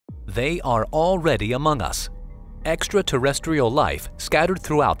They are already among us. Extraterrestrial life scattered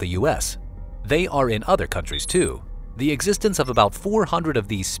throughout the US. They are in other countries too. The existence of about 400 of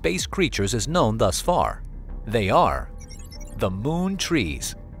these space creatures is known thus far. They are the moon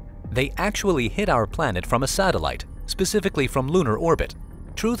trees. They actually hit our planet from a satellite, specifically from lunar orbit.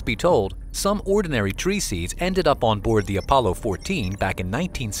 Truth be told, some ordinary tree seeds ended up on board the Apollo 14 back in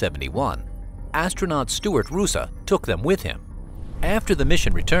 1971. Astronaut Stuart Roosa took them with him. After the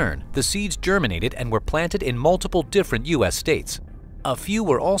mission returned, the seeds germinated and were planted in multiple different US states. A few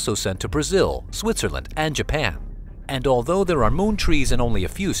were also sent to Brazil, Switzerland, and Japan. And although there are moon trees in only a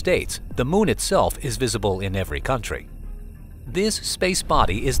few states, the moon itself is visible in every country. This space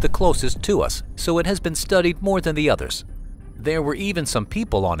body is the closest to us, so it has been studied more than the others. There were even some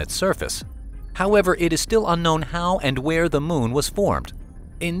people on its surface. However, it is still unknown how and where the moon was formed.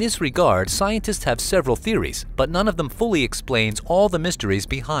 In this regard, scientists have several theories, but none of them fully explains all the mysteries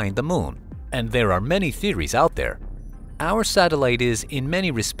behind the moon. And there are many theories out there. Our satellite is, in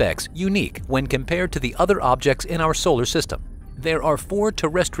many respects, unique when compared to the other objects in our solar system. There are 4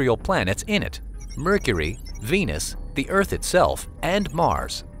 terrestrial planets in it: Mercury, Venus, the Earth itself, and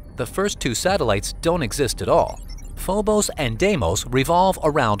Mars. The first 2 satellites don't exist at all. Phobos and Deimos revolve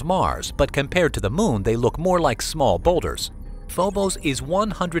around Mars, but compared to the moon, they look more like small boulders. Phobos is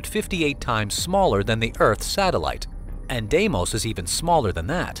 158 times smaller than the Earth's satellite, and Deimos is even smaller than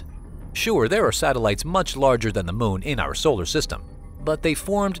that. Sure, there are satellites much larger than the moon in our solar system, but they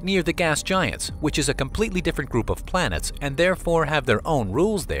formed near the gas giants, which is a completely different group of planets and therefore have their own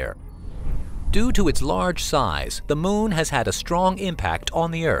rules there. Due to its large size, the moon has had a strong impact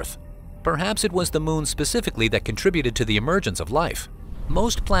on the Earth. Perhaps it was the moon specifically that contributed to the emergence of life.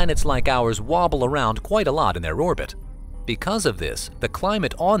 Most planets like ours wobble around quite a lot in their orbit. Because of this, the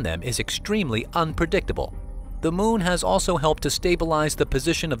climate on them is extremely unpredictable. The moon has also helped to stabilize the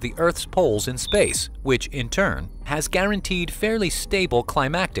position of the Earth's poles in space, which, in turn, has guaranteed fairly stable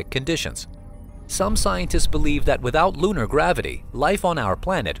climatic conditions. Some scientists believe that without lunar gravity, life on our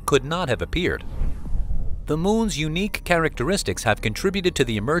planet could not have appeared. The moon's unique characteristics have contributed to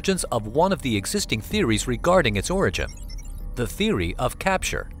the emergence of one of the existing theories regarding its origin: the theory of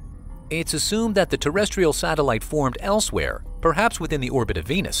capture. It's assumed that the terrestrial satellite formed elsewhere, perhaps within the orbit of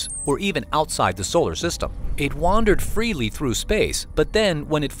Venus, or even outside the solar system. It wandered freely through space, but then,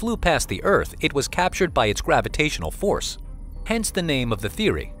 when it flew past the Earth, it was captured by its gravitational force. Hence the name of the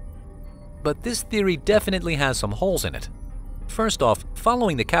theory. But this theory definitely has some holes in it. First off,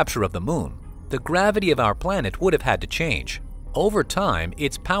 following the capture of the moon, the gravity of our planet would have had to change. Over time,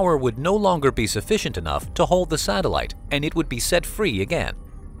 its power would no longer be sufficient enough to hold the satellite, and it would be set free again.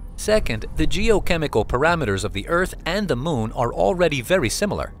 Second, the geochemical parameters of the Earth and the moon are already very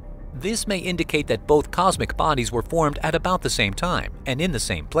similar. This may indicate that both cosmic bodies were formed at about the same time and in the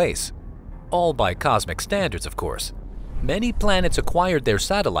same place. All by cosmic standards, of course. Many planets acquired their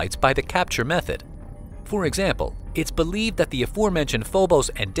satellites by the capture method. For example, it's believed that the aforementioned Phobos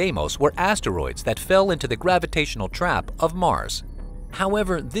and Deimos were asteroids that fell into the gravitational trap of Mars.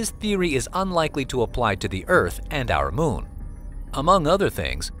 However, this theory is unlikely to apply to the Earth and our moon. Among other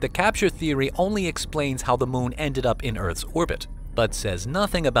things, the capture theory only explains how the moon ended up in Earth's orbit, but says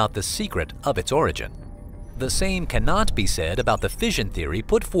nothing about the secret of its origin. The same cannot be said about the fission theory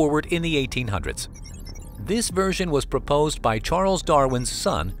put forward in the 1800s. This version was proposed by Charles Darwin's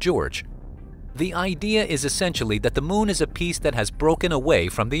son, George. The idea is essentially that the moon is a piece that has broken away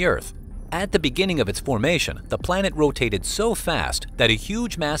from the Earth. At the beginning of its formation, the planet rotated so fast that a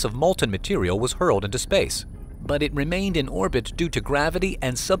huge mass of molten material was hurled into space. But it remained in orbit due to gravity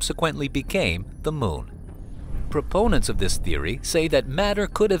and subsequently became the moon. Proponents of this theory say that matter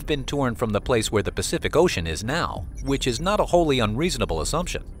could have been torn from the place where the Pacific Ocean is now, which is not a wholly unreasonable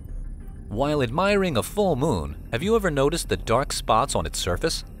assumption. While admiring a full moon, have you ever noticed the dark spots on its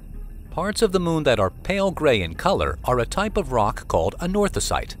surface? Parts of the moon that are pale gray in color are a type of rock called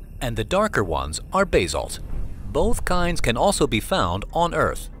anorthosite, and the darker ones are basalt. Both kinds can also be found on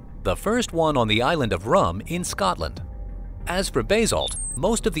Earth. The first one on the island of Rum in Scotland. As for basalt,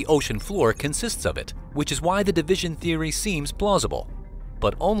 most of the ocean floor consists of it, which is why the division theory seems plausible,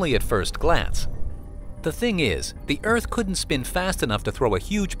 but only at first glance. The thing is, the Earth couldn't spin fast enough to throw a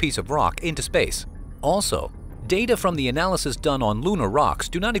huge piece of rock into space. Also, data from the analysis done on lunar rocks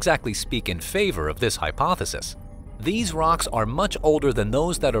do not exactly speak in favor of this hypothesis. These rocks are much older than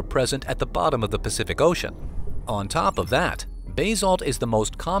those that are present at the bottom of the Pacific Ocean. On top of that, basalt is the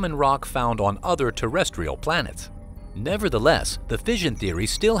most common rock found on other terrestrial planets. Nevertheless, the fission theory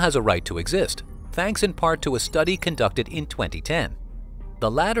still has a right to exist, thanks in part to a study conducted in 2010. The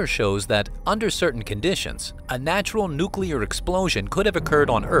latter shows that, under certain conditions, a natural nuclear explosion could have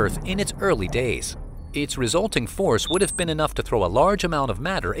occurred on Earth in its early days. Its resulting force would have been enough to throw a large amount of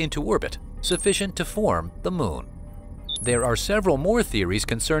matter into orbit, sufficient to form the Moon. There are several more theories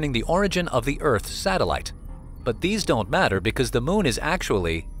concerning the origin of the Earth's satellite, but these don't matter because the Moon is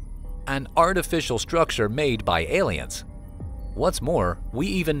actually an artificial structure made by aliens. What's more, we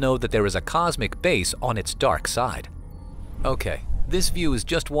even know that there is a cosmic base on its dark side. Okay, this view is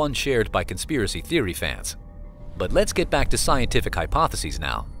just one shared by conspiracy theory fans. But let's get back to scientific hypotheses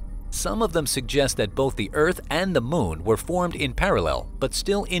now. Some of them suggest that both the Earth and the Moon were formed in parallel, but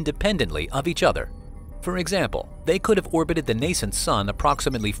still independently of each other. For example, they could have orbited the nascent Sun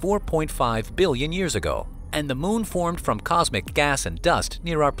approximately 4.5 billion years ago, and the Moon formed from cosmic gas and dust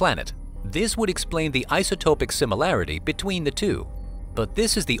near our planet. This would explain the isotopic similarity between the two. But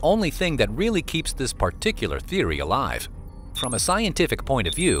this is the only thing that really keeps this particular theory alive. From a scientific point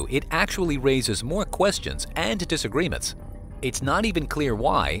of view, it actually raises more questions and disagreements. It's not even clear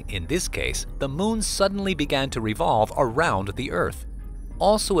why, in this case, the Moon suddenly began to revolve around the Earth.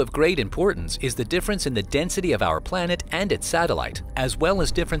 Also of great importance is the difference in the density of our planet and its satellite, as well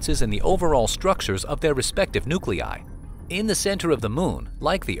as differences in the overall structures of their respective nuclei. In the center of the Moon,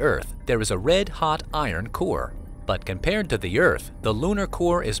 like the Earth, there is a red-hot iron core. But compared to the Earth, the lunar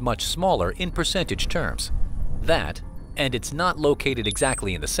core is much smaller in percentage terms. That, and it's not located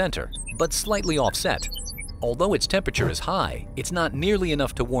exactly in the center, but slightly offset. Although its temperature is high, it's not nearly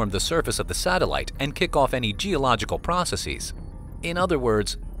enough to warm the surface of the satellite and kick off any geological processes. In other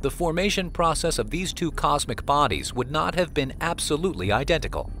words, the formation process of these two cosmic bodies would not have been absolutely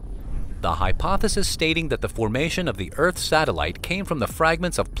identical. The hypothesis stating that the formation of the Earth satellite came from the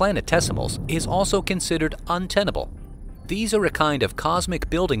fragments of planetesimals is also considered untenable. These are a kind of cosmic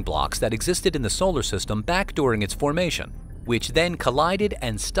building blocks that existed in the solar system back during its formation, which then collided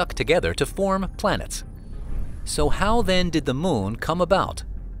and stuck together to form planets. So how then did the Moon come about?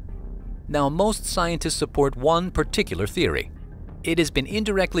 Now, most scientists support one particular theory. It has been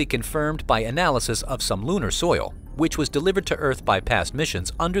indirectly confirmed by analysis of some lunar soil, which was delivered to Earth by past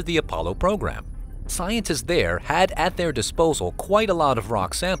missions under the Apollo program. Scientists there had at their disposal quite a lot of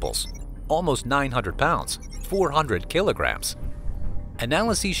rock samples, almost 900 pounds, 400 kilograms.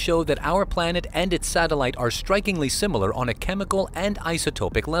 Analyses show that our planet and its satellite are strikingly similar on a chemical and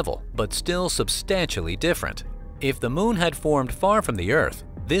isotopic level, but still substantially different. If the Moon had formed far from the Earth,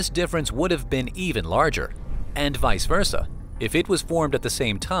 this difference would have been even larger, and vice versa. If it was formed at the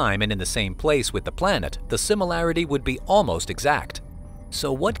same time and in the same place with the planet, the similarity would be almost exact.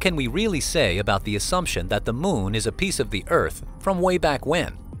 So what can we really say about the assumption that the Moon is a piece of the Earth from way back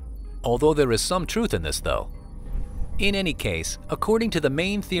when? Although there is some truth in this though. In any case, according to the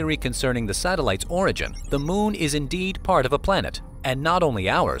main theory concerning the satellite's origin, the Moon is indeed part of a planet, and not only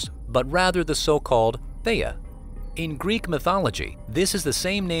ours, but rather the so-called Theia. In Greek mythology, this is the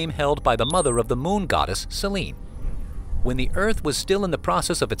same name held by the mother of the moon goddess Selene. When the Earth was still in the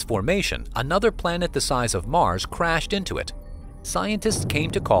process of its formation, another planet the size of Mars crashed into it. Scientists came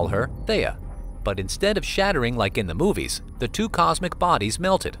to call her Theia, but instead of shattering like in the movies, the two cosmic bodies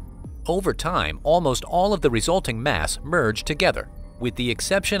melted. Over time, almost all of the resulting mass merged together, with the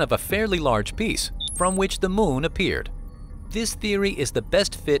exception of a fairly large piece, from which the Moon appeared. This theory is the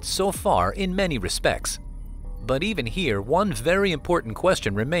best fit so far in many respects. But even here, one very important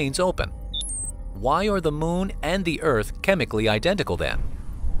question remains open. Why are the Moon and the Earth chemically identical then?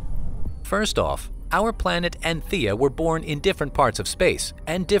 First off, our planet and Theia were born in different parts of space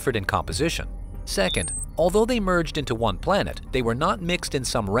and differed in composition. Second, although they merged into one planet, they were not mixed in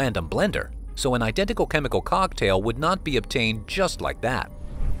some random blender, so an identical chemical cocktail would not be obtained just like that.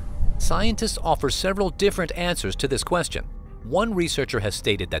 Scientists offer several different answers to this question. One researcher has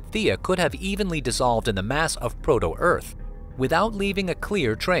stated that Theia could have evenly dissolved in the mass of proto-Earth, without leaving a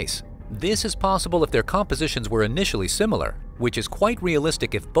clear trace. This is possible if their compositions were initially similar, which is quite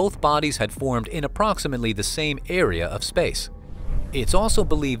realistic if both bodies had formed in approximately the same area of space. It's also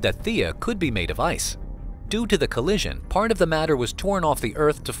believed that Theia could be made of ice. Due to the collision, part of the matter was torn off the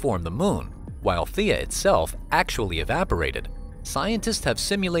Earth to form the Moon, while Theia itself actually evaporated. Scientists have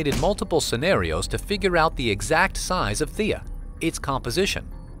simulated multiple scenarios to figure out the exact size of Theia, its composition,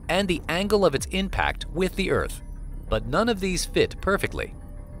 and the angle of its impact with the Earth, but none of these fit perfectly.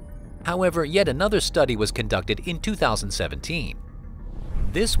 However, yet another study was conducted in 2017.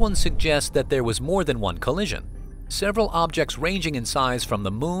 This one suggests that there was more than one collision. Several objects ranging in size from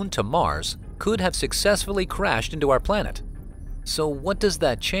the Moon to Mars could have successfully crashed into our planet. So what does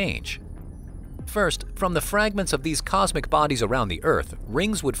that change? First, from the fragments of these cosmic bodies around the Earth,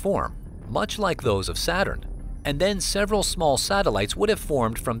 rings would form, much like those of Saturn. and then several small satellites would have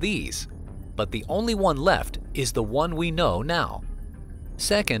formed from these. But the only one left is the one we know now.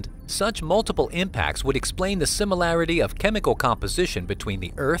 Second, such multiple impacts would explain the similarity of chemical composition between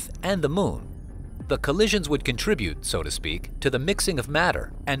the Earth and the Moon. The collisions would contribute, so to speak, to the mixing of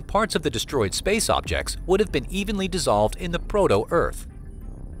matter, and parts of the destroyed space objects would have been evenly dissolved in the proto-Earth.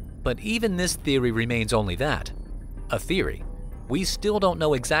 But even this theory remains only that, a theory. We still don't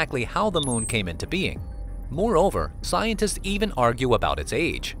know exactly how the Moon came into being. Moreover, scientists even argue about its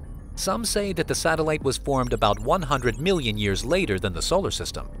age. Some say that the satellite was formed about 100 million years later than the solar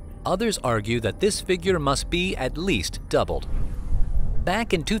system. Others argue that this figure must be at least doubled.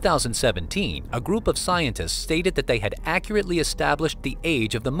 Back in 2017, a group of scientists stated that they had accurately established the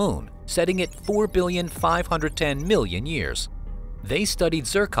age of the Moon, setting it 4,510,000,000 years. They studied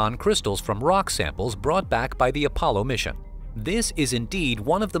zircon crystals from rock samples brought back by the Apollo mission. This is indeed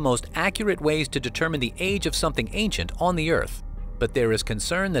one of the most accurate ways to determine the age of something ancient on the Earth, but there is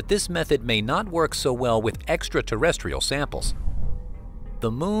concern that this method may not work so well with extraterrestrial samples. The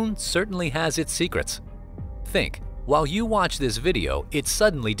Moon certainly has its secrets. Think, while you watch this video, it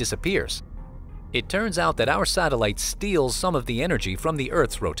suddenly disappears. It turns out that our satellite steals some of the energy from the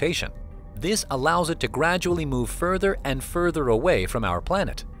Earth's rotation. This allows it to gradually move further and further away from our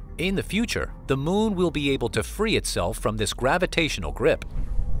planet. In the future, the Moon will be able to free itself from this gravitational grip.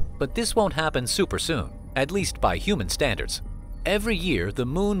 But this won't happen super soon, at least by human standards. Every year, the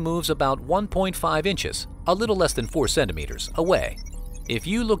Moon moves about 1.5 inches, a little less than 4 centimeters, away. If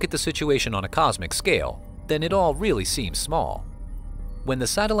you look at the situation on a cosmic scale, then it all really seems small. When the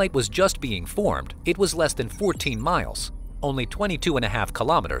satellite was just being formed, it was less than 14 miles, only 22.5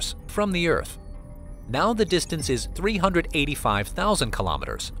 kilometers, from the Earth. Now the distance is 385,000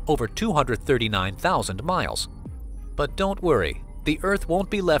 kilometers, over 239,000 miles. But don't worry, the Earth won't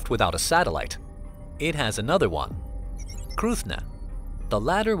be left without a satellite. It has another one, Kruthna. The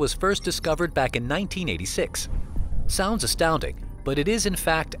latter was first discovered back in 1986. Sounds astounding, but it is in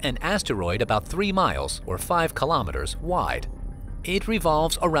fact an asteroid about 3 miles or 5 kilometers wide. It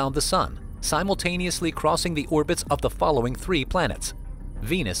revolves around the Sun, simultaneously crossing the orbits of the following 3 planets: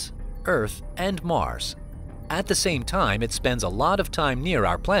 Venus, Earth, and Mars. At the same time, it spends a lot of time near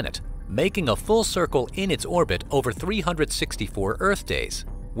our planet, making a full circle in its orbit over 364 Earth days,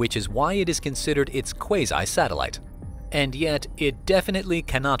 which is why it is considered its quasi-satellite. And yet, it definitely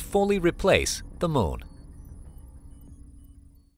cannot fully replace the Moon.